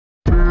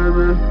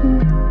baby, who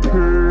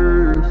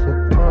cares?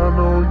 I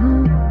know you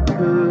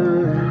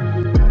care.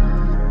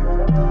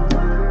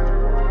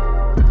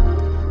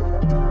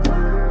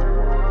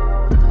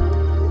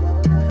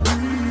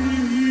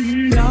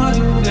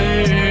 जादू दे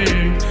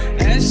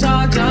ऐसा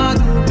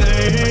जादू दे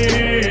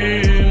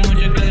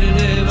मुझे कर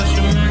दे वश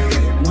में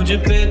मुझे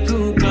पे तू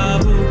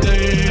काबू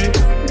कर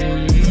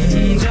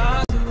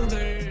जादू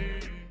दे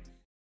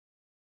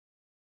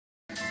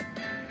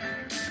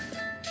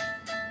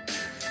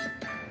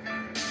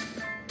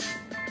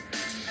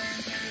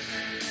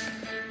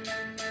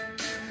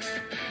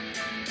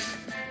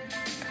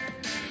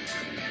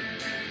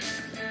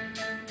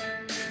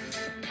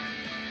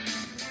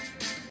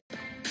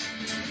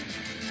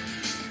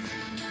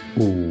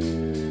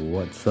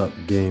What's up,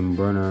 game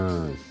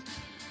runners?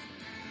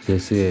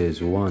 This is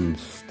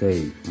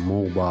OneState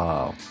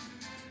Mobile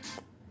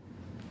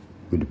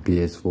with the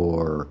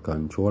PS4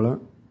 controller.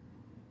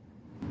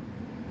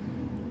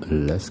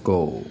 Let's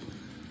go.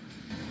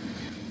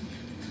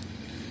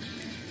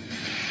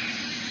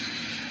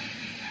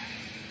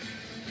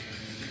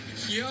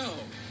 Yo,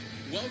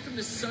 welcome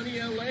to sunny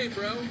LA,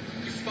 bro.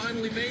 You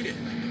finally made it.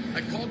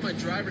 I called my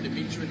driver to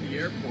meet you at the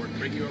airport and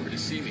bring you over to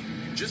see me.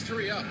 Just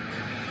hurry up.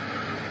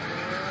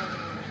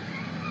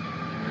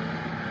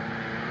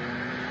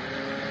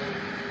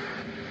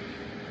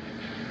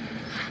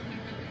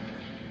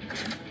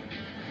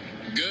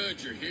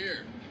 Good, you're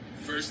here.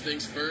 First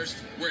things first,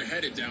 we're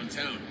headed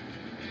downtown.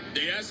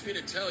 They asked me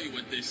to tell you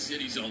what this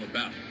city's all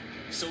about.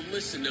 So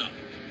listen up.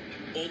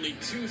 Only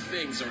two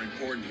things are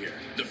important here.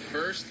 The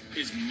first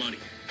is money.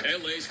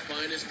 LA's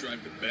finest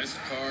drive the best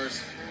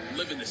cars,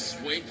 live in the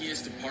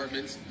swankiest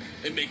apartments,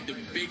 and make the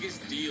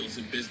biggest deals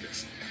in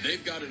business.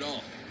 They've got it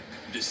all.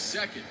 The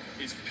second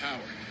is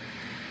power.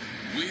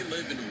 We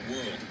live in a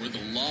world where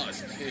the law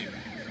is king.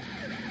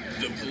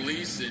 The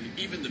police and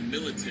even the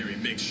military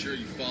make sure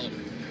you follow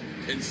it.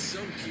 And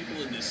some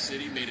people in this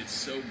city made it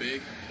so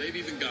big, they've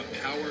even got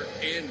power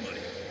and money.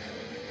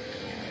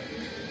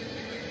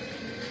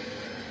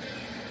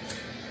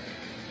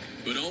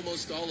 But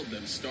almost all of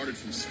them started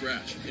from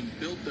scratch and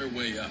built their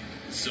way up.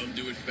 Some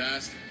do it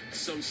fast,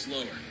 some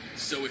slower.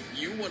 So if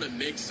you want to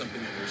make something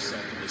of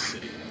yourself in this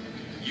city,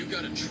 you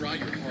gotta try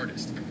your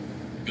hardest.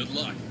 Good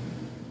luck.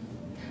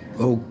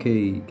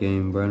 Okay,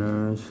 game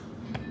runners.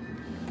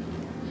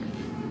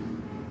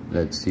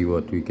 Let's see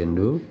what we can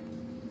do.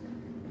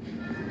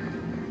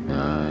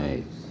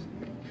 Nice.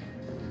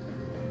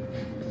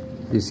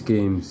 This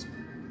game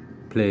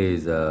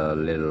plays a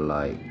little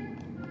like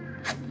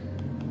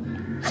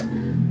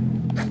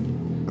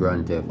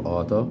Grand Theft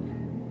Auto.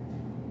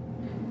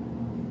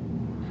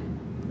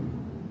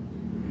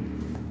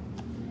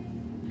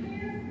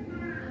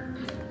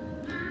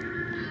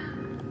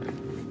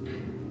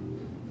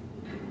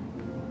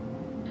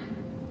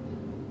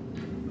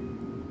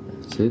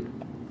 That's it.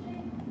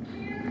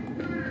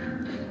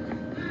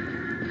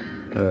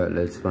 Alright,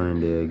 let's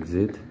find the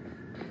exit.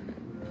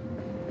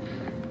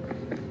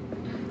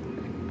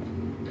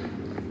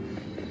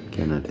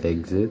 Cannot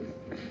exit.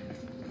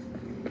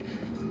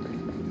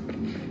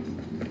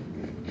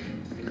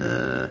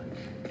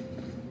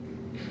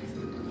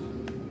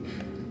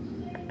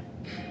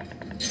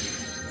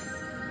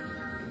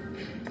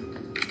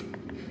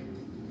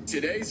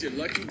 Today's your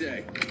lucky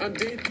day. I'm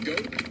Dave. Go.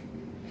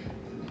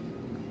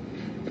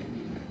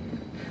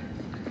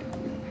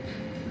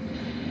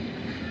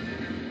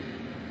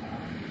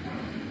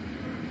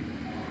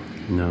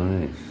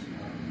 Nice.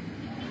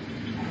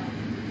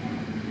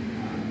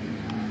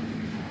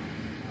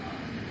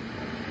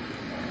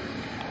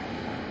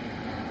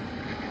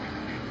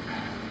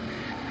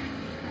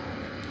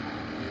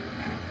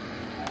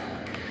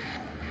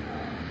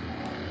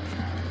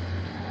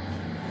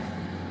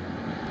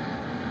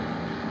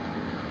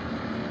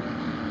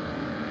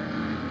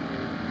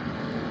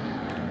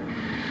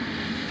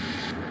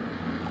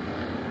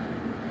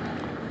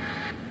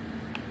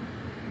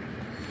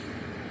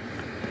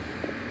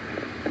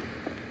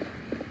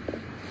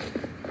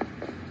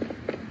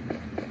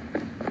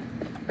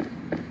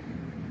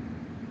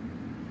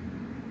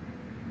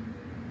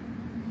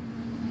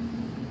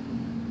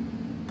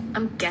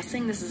 I'm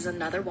guessing this is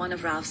another one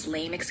of Ralph's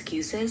lame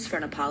excuses for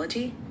an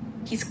apology.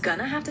 He's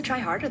gonna have to try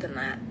harder than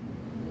that.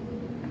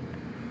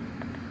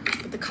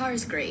 But the car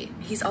is great.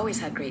 He's always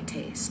had great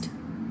taste.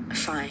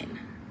 Fine.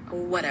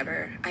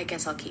 Whatever. I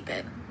guess I'll keep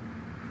it.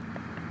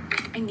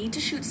 I need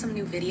to shoot some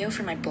new video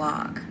for my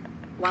blog.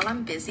 While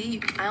I'm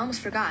busy, I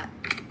almost forgot.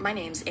 My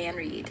name's Anne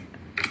Reed.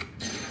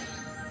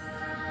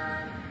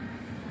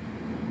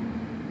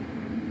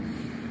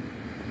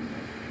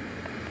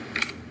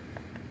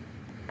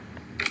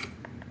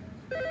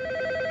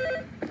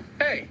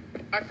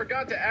 I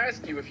forgot to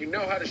ask you if you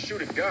know how to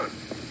shoot a gun.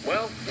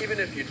 Well, even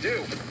if you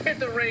do, hit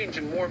the range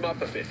and warm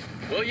up a bit,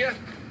 will ya?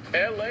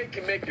 LA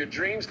can make your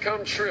dreams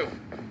come true,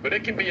 but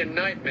it can be a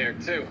nightmare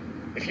too.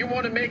 If you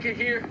want to make it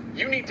here,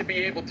 you need to be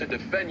able to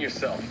defend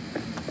yourself.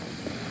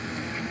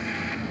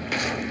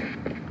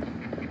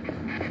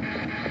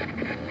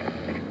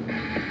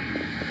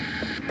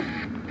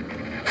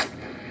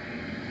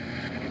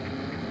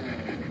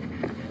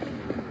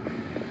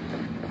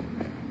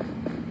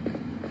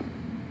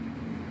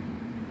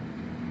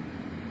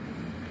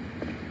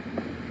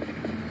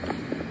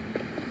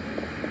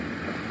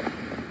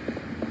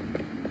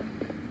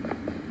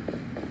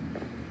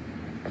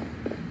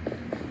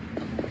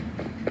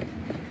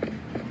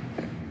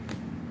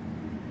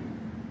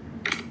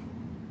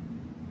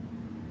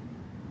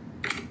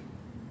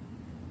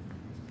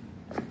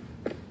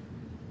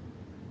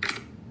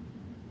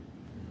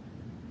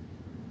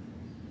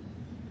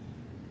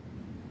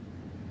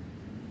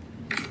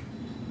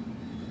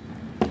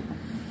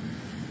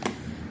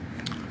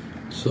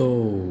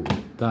 So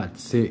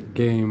that's it,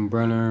 game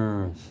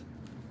runners.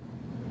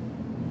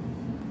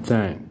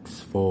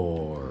 Thanks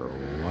for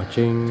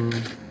watching.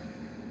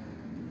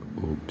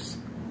 Oops.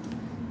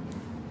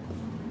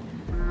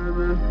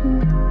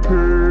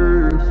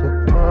 Yes,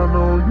 I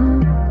know you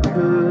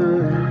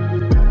care.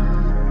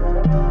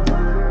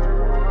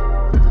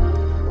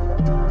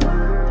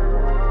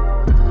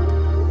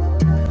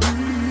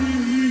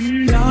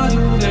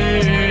 जादू दे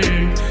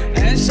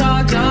ऐसा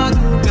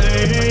जादू दे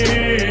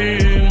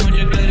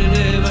मुझे कर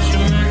दे वश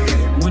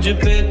में मुझ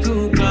पे तू